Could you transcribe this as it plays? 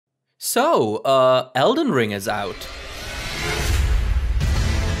Elden Ring is out.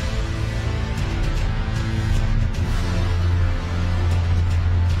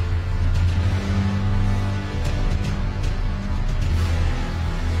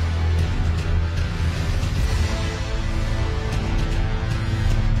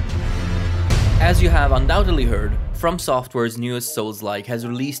 As you have undoubtedly heard, From Software's newest Souls-like has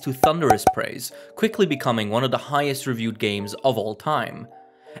released to thunderous praise, quickly becoming one of the highest reviewed games of all time.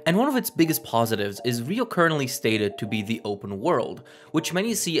 And one of its biggest positives is reoccurrently stated to be the open world, which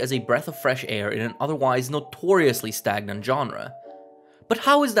many see as a breath of fresh air in an otherwise notoriously stagnant genre. But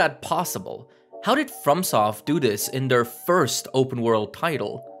how is that possible? How did FromSoft do this in their first open world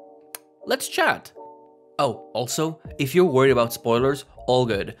title? Let's chat! Oh, also, if you're worried about spoilers, all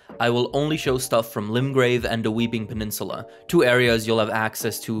good. I will only show stuff from Limgrave and the Weeping Peninsula, two areas you'll have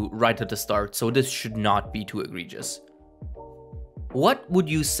access to right at the start, so this should not be too egregious. What would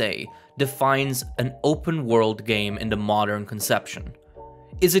you say defines an open world game in the modern conception?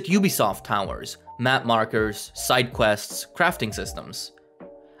 Is it Ubisoft towers, map markers, side quests, crafting systems?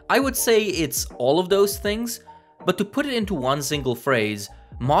 I would say it's all of those things, but to put it into one single phrase,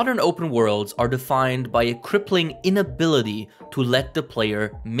 modern open worlds are defined by a crippling inability to let the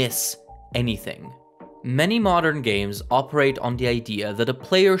player miss anything. Many modern games operate on the idea that a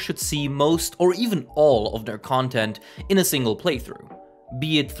player should see most or even all of their content in a single playthrough,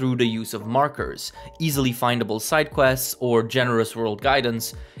 be it through the use of markers, easily findable side quests, or generous world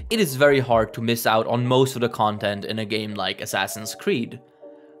guidance. It is very hard to miss out on most of the content in a game like Assassin's Creed.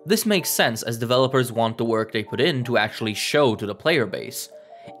 This makes sense as developers want the work they put in to actually show to the player base.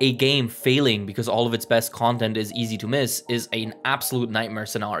 A game failing because all of its best content is easy to miss is an absolute nightmare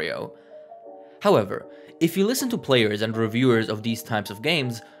scenario. However, if you listen to players and reviewers of these types of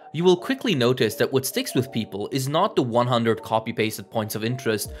games, you will quickly notice that what sticks with people is not the 100 copy-pasted points of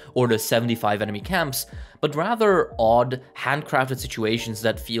interest or the 75 enemy camps, but rather odd, handcrafted situations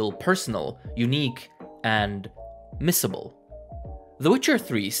that feel personal, unique, and missable. The Witcher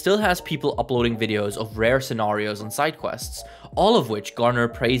 3 still has people uploading videos of rare scenarios and side quests, all of which garner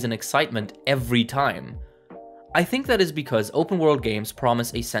praise and excitement every time. I think that is because open world games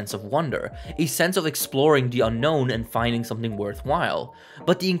promise a sense of wonder, a sense of exploring the unknown and finding something worthwhile,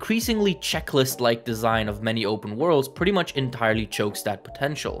 but the increasingly checklist-like design of many open worlds pretty much entirely chokes that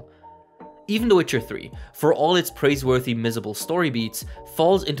potential. Even The Witcher 3, for all its praiseworthy missable story beats,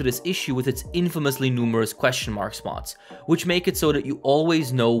 falls into this issue with its infamously numerous question mark spots, which make it so that you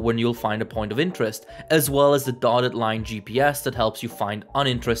always know when you'll find a point of interest, as well as the dotted line GPS that helps you find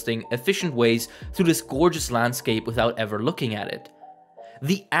uninteresting, efficient ways through this gorgeous landscape without ever looking at it.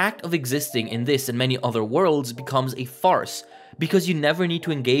 The act of existing in this and many other worlds becomes a farce, because you never need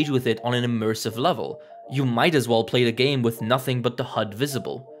to engage with it on an immersive level. You might as well play the game with nothing but the HUD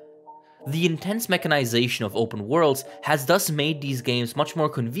visible. The intense mechanization of open worlds has thus made these games much more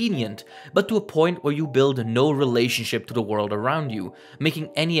convenient, but to a point where you build no relationship to the world around you,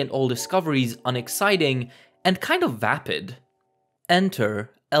 making any and all discoveries unexciting and kind of vapid. Enter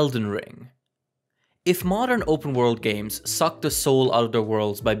Elden Ring. If modern open world games suck the soul out of their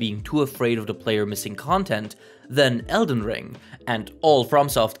worlds by being too afraid of the player missing content, then Elden Ring, and all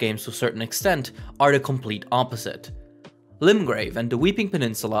FromSoft games to a certain extent, are the complete opposite. Limgrave and the Weeping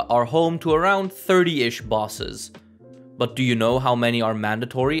Peninsula are home to around 30-ish bosses. But do you know how many are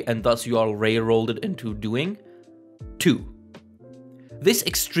mandatory and thus you are railroaded into doing? 2. This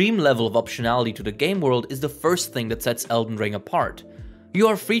extreme level of optionality to the game world is the first thing that sets Elden Ring apart. You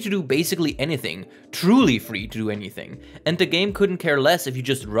are free to do basically anything, truly free to do anything, and the game couldn't care less if you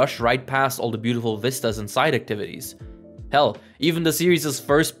just rush right past all the beautiful vistas and side activities. Hell, even the series'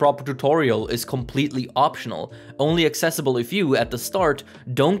 first proper tutorial is completely optional, only accessible if you, at the start,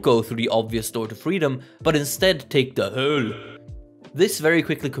 don't go through the obvious door to freedom, but instead take the hell. This very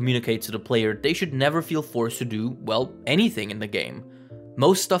quickly communicates to the player they should never feel forced to do, well, anything in the game.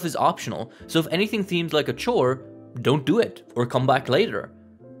 Most stuff is optional, so if anything seems like a chore, don't do it, or come back later.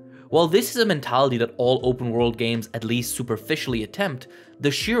 While this is a mentality that all open world games at least superficially attempt,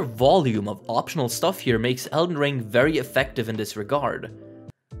 the sheer volume of optional stuff here makes Elden Ring very effective in this regard.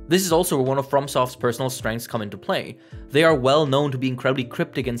 This is also where one of FromSoft's personal strengths come into play. They are well known to be incredibly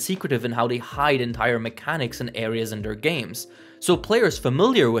cryptic and secretive in how they hide entire mechanics and areas in their games, so players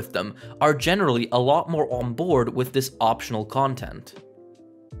familiar with them are generally a lot more on board with this optional content.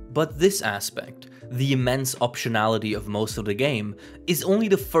 But this aspect, the immense optionality of most of the game, is only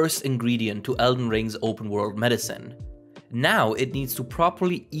the first ingredient to Elden Ring's open world medicine. Now it needs to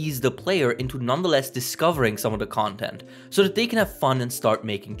properly ease the player into nonetheless discovering some of the content, so that they can have fun and start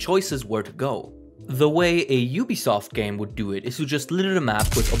making choices where to go. The way a Ubisoft game would do it is to just litter the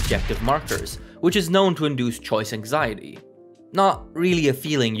map with objective markers, which is known to induce choice anxiety. Not really a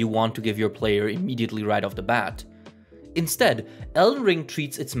feeling you want to give your player immediately right off the bat. Instead, Elden Ring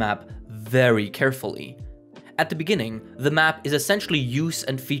treats its map very carefully. At the beginning, the map is essentially use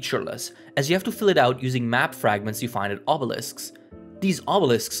and featureless, as you have to fill it out using map fragments you find at obelisks. These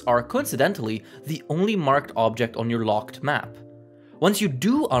obelisks are, coincidentally, the only marked object on your locked map. Once you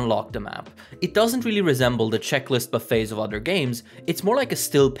do unlock the map, it doesn't really resemble the checklist buffets of other games, it's more like a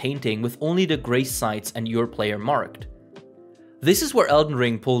still painting with only the grace sites and your player marked. This is where Elden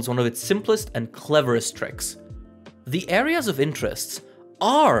Ring pulls one of its simplest and cleverest tricks. The areas of interests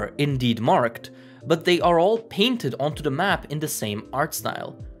are indeed marked, but they are all painted onto the map in the same art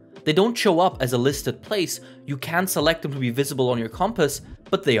style. They don't show up as a listed place, you can't select them to be visible on your compass,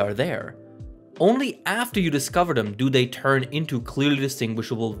 but they are there. Only after you discover them do they turn into clearly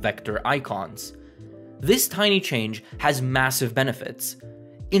distinguishable vector icons. This tiny change has massive benefits.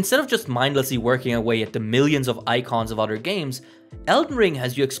 Instead of just mindlessly working away at the millions of icons of other games, Elden Ring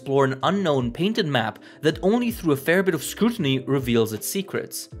has you explore an unknown painted map that only through a fair bit of scrutiny reveals its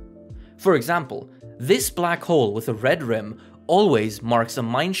secrets. For example, this black hole with a red rim always marks a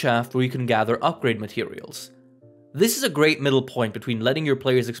mineshaft where you can gather upgrade materials. This is a great middle point between letting your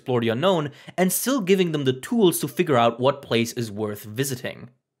players explore the unknown and still giving them the tools to figure out what place is worth visiting.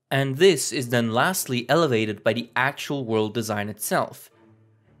 And this is then lastly elevated by the actual world design itself.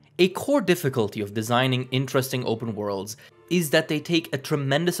 A core difficulty of designing interesting open worlds is that they take a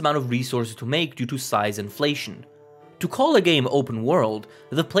tremendous amount of resources to make due to size inflation. To call a game open world,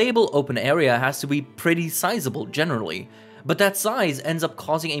 the playable open area has to be pretty sizable generally, but that size ends up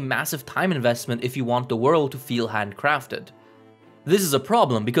causing a massive time investment if you want the world to feel handcrafted. This is a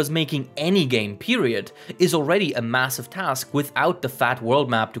problem because making any game, period, is already a massive task without the fat world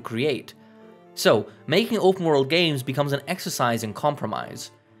map to create. So, making open world games becomes an exercise in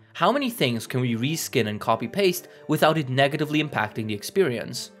compromise. How many things can we reskin and copy-paste without it negatively impacting the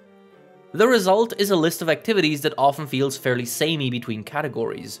experience? The result is a list of activities that often feels fairly samey between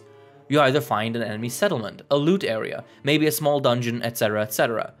categories. You either find an enemy settlement, a loot area, maybe a small dungeon, etc,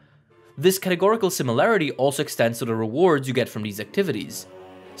 etc. This categorical similarity also extends to the rewards you get from these activities.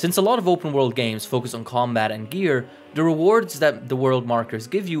 Since a lot of open world games focus on combat and gear, the rewards that the world markers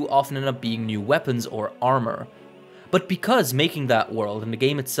give you often end up being new weapons or armor. But because making that world and the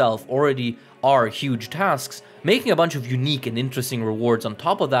game itself already are huge tasks, making a bunch of unique and interesting rewards on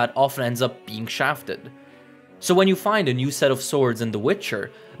top of that often ends up being shafted. So when you find a new set of swords in The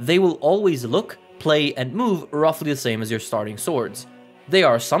Witcher, they will always look, play, and move roughly the same as your starting swords. They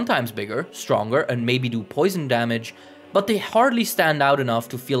are sometimes bigger, stronger, and maybe do poison damage, but they hardly stand out enough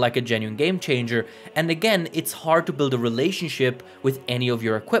to feel like a genuine game changer, and again, it's hard to build a relationship with any of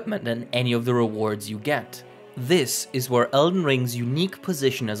your equipment and any of the rewards you get. This is where Elden Ring's unique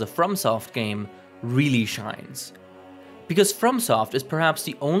position as a FromSoft game really shines. Because FromSoft is perhaps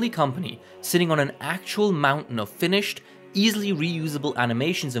the only company sitting on an actual mountain of finished, easily reusable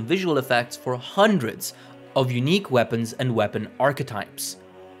animations and visual effects for hundreds of unique weapons and weapon archetypes.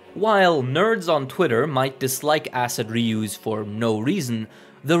 While nerds on Twitter might dislike asset reuse for no reason,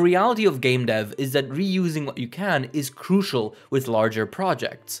 the reality of game dev is that reusing what you can is crucial with larger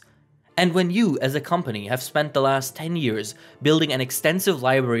projects. And when you, as a company, have spent the last 10 years building an extensive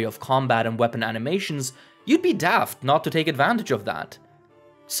library of combat and weapon animations, you'd be daft not to take advantage of that.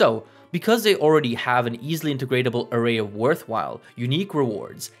 So, because they already have an easily integratable array of worthwhile, unique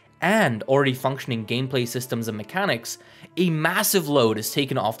rewards, and already functioning gameplay systems and mechanics, a massive load is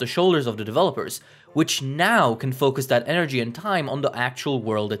taken off the shoulders of the developers, which now can focus that energy and time on the actual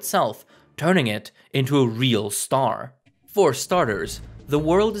world itself, turning it into a real star. For starters, the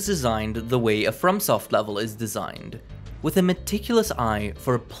world is designed the way a FromSoft level is designed, with a meticulous eye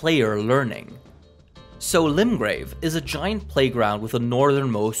for player learning. So Limgrave is a giant playground with a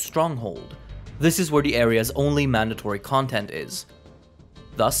northernmost stronghold. This is where the area's only mandatory content is.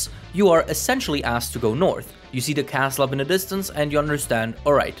 Thus, you are essentially asked to go north. You see the castle up in the distance and you understand,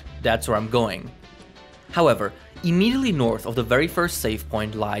 alright, that's where I'm going. However, immediately north of the very first save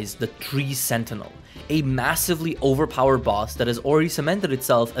point lies the Tree Sentinel, a massively overpowered boss that has already cemented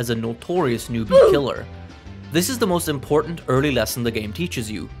itself as a notorious newbie killer. This is the most important early lesson the game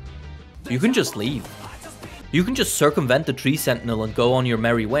teaches you. You can just leave. You can just circumvent the Tree Sentinel and go on your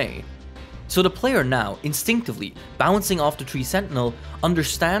merry way. So the player now, instinctively, bouncing off the Tree Sentinel,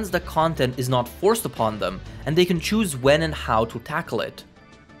 understands that content is not forced upon them, and they can choose when and how to tackle it.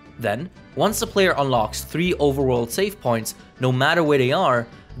 Then, once the player unlocks 3 overworld save points, no matter where they are,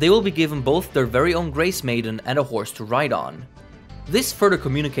 they will be given both their very own Grace Maiden and a horse to ride on. This further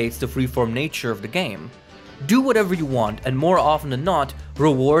communicates the freeform nature of the game. Do whatever you want, and more often than not,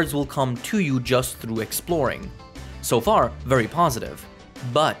 rewards will come to you just through exploring. So far, very positive.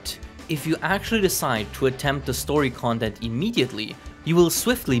 But if you actually decide to attempt the story content immediately, you will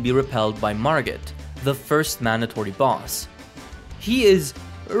swiftly be repelled by Margit, the first mandatory boss. He is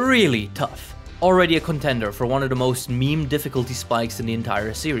really tough, already a contender for one of the most meme difficulty spikes in the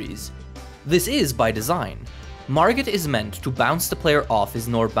entire series. This is by design. Margit is meant to bounce the player off his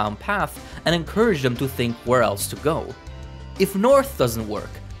northbound path and encourage them to think where else to go. If north doesn't work,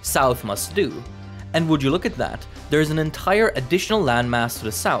 south must do. And would you look at that, there is an entire additional landmass to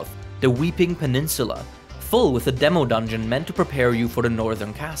the south, the Weeping Peninsula, full with a demo dungeon meant to prepare you for the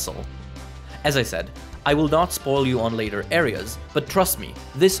northern castle. As I said, I will not spoil you on later areas, but trust me,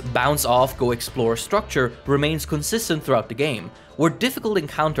 this bounce off go explore structure remains consistent throughout the game, where difficult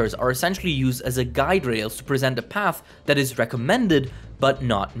encounters are essentially used as a guide rails to present a path that is recommended but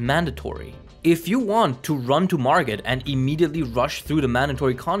not mandatory. If you want to run to Margit and immediately rush through the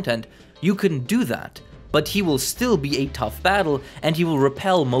mandatory content, you can do that, but he will still be a tough battle and he will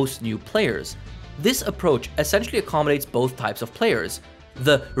repel most new players. This approach essentially accommodates both types of players.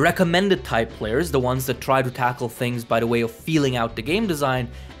 The recommended type players, the ones that try to tackle things by the way of feeling out the game design,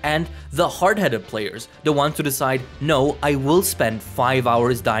 and the hard-headed players, the ones who decide, no, I will spend 5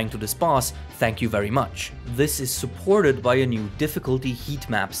 hours dying to this boss, thank you very much. This is supported by a new difficulty heat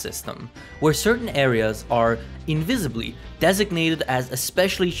map system, where certain areas are invisibly designated as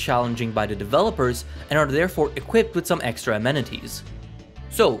especially challenging by the developers and are therefore equipped with some extra amenities.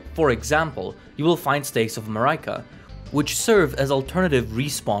 So, for example, you will find Stakes of Marika, which serve as alternative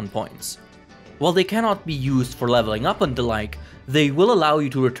respawn points. While they cannot be used for leveling up and the like, they will allow you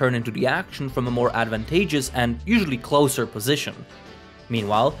to return into the action from a more advantageous and usually closer position.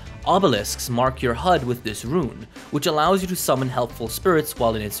 Meanwhile, obelisks mark your HUD with this rune, which allows you to summon helpful spirits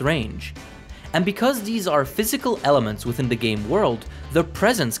while in its range. And because these are physical elements within the game world, their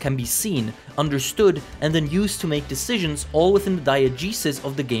presence can be seen, understood, and then used to make decisions all within the diegesis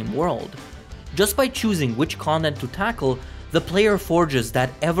of the game world. Just by choosing which content to tackle, the player forges that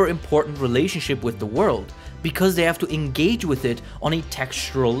ever-important relationship with the world, because they have to engage with it on a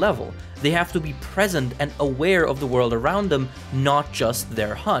textural level. They have to be present and aware of the world around them, not just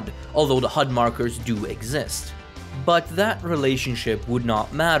their HUD, although the HUD markers do exist. But that relationship would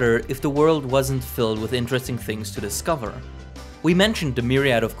not matter if the world wasn't filled with interesting things to discover. We mentioned the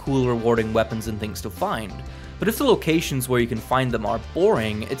myriad of cool rewarding weapons and things to find, but if the locations where you can find them are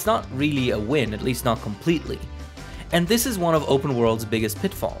boring, it's not really a win, at least not completely. And this is one of open world's biggest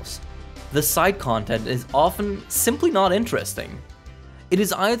pitfalls. The side content is often simply not interesting. It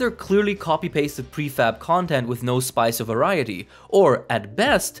is either clearly copy-pasted prefab content with no spice or variety, or at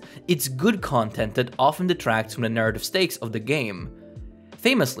best, it's good content that often detracts from the narrative stakes of the game.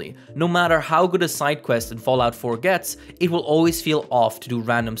 Famously, no matter how good a side quest in Fallout 4 gets, it will always feel off to do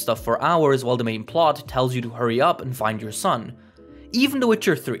random stuff for hours while the main plot tells you to hurry up and find your son. Even The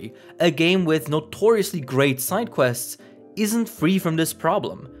Witcher 3, a game with notoriously great side quests, isn't free from this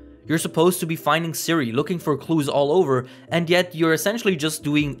problem. You're supposed to be finding Ciri, looking for clues all over, and yet you're essentially just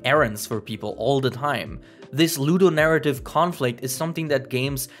doing errands for people all the time. This ludonarrative conflict is something that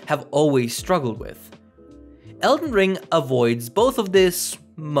games have always struggled with. Elden Ring avoids both of this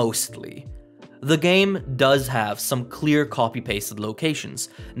mostly. The game does have some clear copy-pasted locations,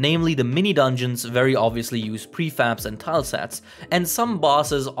 namely the mini-dungeons very obviously use prefabs and tilesets, and some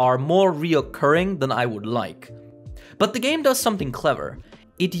bosses are more reoccurring than I would like. But the game does something clever.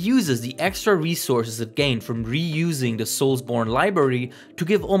 It uses the extra resources it gained from reusing the Soulsborne library to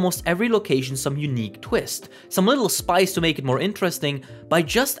give almost every location some unique twist, some little spice to make it more interesting by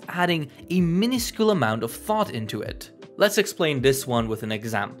just adding a minuscule amount of thought into it. Let's explain this one with an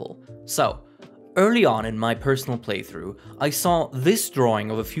example. So, early on in my personal playthrough, I saw this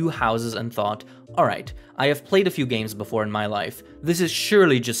drawing of a few houses and thought, alright, I have played a few games before in my life, this is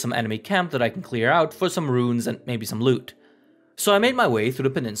surely just some enemy camp that I can clear out for some runes and maybe some loot. So I made my way through the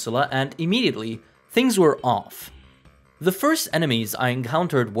peninsula and immediately, things were off. The first enemies I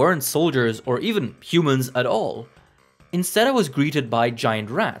encountered weren't soldiers or even humans at all. Instead I was greeted by giant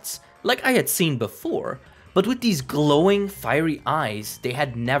rats, like I had seen before, but with these glowing, fiery eyes they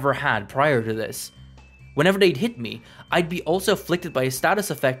had never had prior to this. Whenever they'd hit me, I'd be also afflicted by a status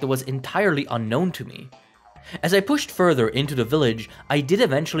effect that was entirely unknown to me. As I pushed further into the village, I did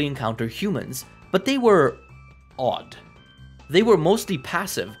eventually encounter humans, but they were odd. They were mostly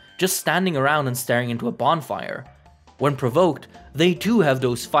passive, just standing around and staring into a bonfire. When provoked, they too have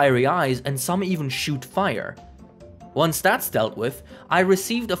those fiery eyes and some even shoot fire. Once that's dealt with, I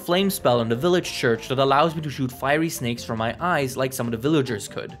received a flame spell in the village church that allows me to shoot fiery snakes from my eyes like some of the villagers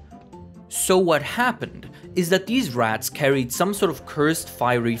could. So what happened is that these rats carried some sort of cursed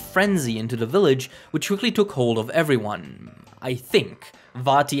fiery frenzy into the village, which quickly took hold of everyone. I think.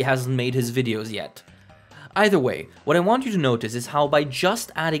 Vati hasn't made his videos yet. Either way, what I want you to notice is how by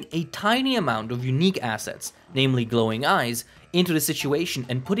just adding a tiny amount of unique assets, namely glowing eyes, into the situation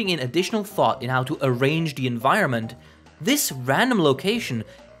and putting in additional thought in how to arrange the environment, this random location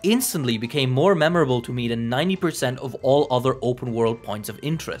instantly became more memorable to me than 90% of all other open world points of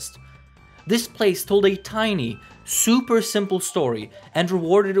interest. This place told a tiny, super simple story and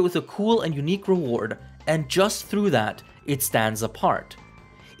rewarded it with a cool and unique reward, and just through that, it stands apart.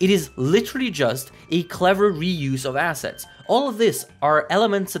 It is literally just a clever reuse of assets. All of this are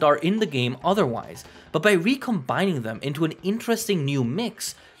elements that are in the game otherwise, but by recombining them into an interesting new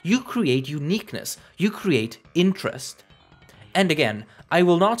mix, you create uniqueness, you create interest. And again, I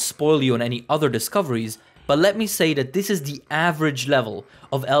will not spoil you on any other discoveries, but let me say that this is the average level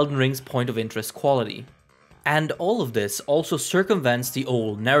of Elden Ring's point of interest quality. And all of this also circumvents the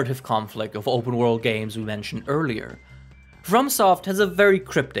old narrative conflict of open world games we mentioned earlier. FromSoft has a very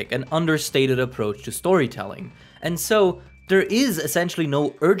cryptic and understated approach to storytelling, and so there is essentially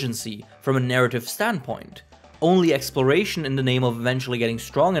no urgency from a narrative standpoint, only exploration in the name of eventually getting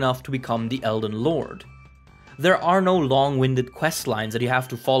strong enough to become the Elden Lord. There are no long-winded quest lines that you have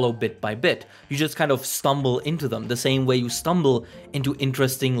to follow bit by bit, you just kind of stumble into them the same way you stumble into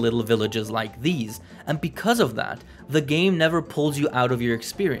interesting little villages like these, and because of that, the game never pulls you out of your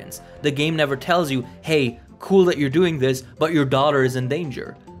experience. The game never tells you, hey, cool that you're doing this, but your daughter is in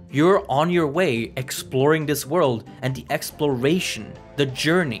danger. You're on your way exploring this world, and the exploration, the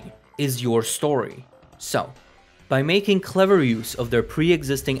journey, is your story. So, by making clever use of their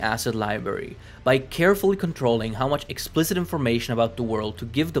pre-existing asset library, by carefully controlling how much explicit information about the world to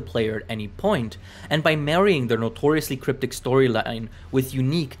give the player at any point, and by marrying their notoriously cryptic storyline with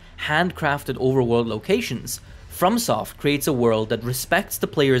unique, handcrafted overworld locations, FromSoft creates a world that respects the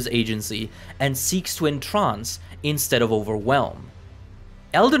player's agency and seeks to entrance instead of overwhelm.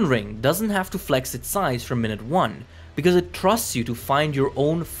 Elden Ring doesn't have to flex its size from minute one, because it trusts you to find your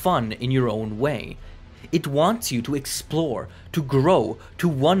own fun in your own way. It wants you to explore, to grow, to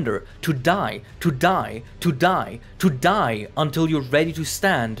wonder, to die, to die, to die, to die until you're ready to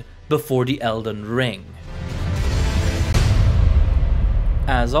stand before the Elden Ring.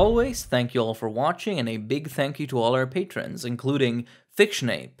 As always, thank you all for watching, and a big thank you to all our patrons, including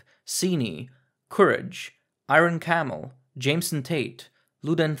Fictionape, Cini, Courage, Iron Camel, Jameson Tate,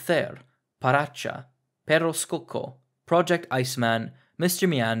 Ludenther, Paracha, Perro Scocco, Project Iceman, Mr.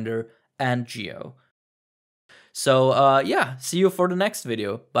 Meander, and Geo. So yeah, see you for the next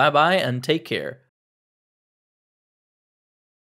video. Bye bye and take care.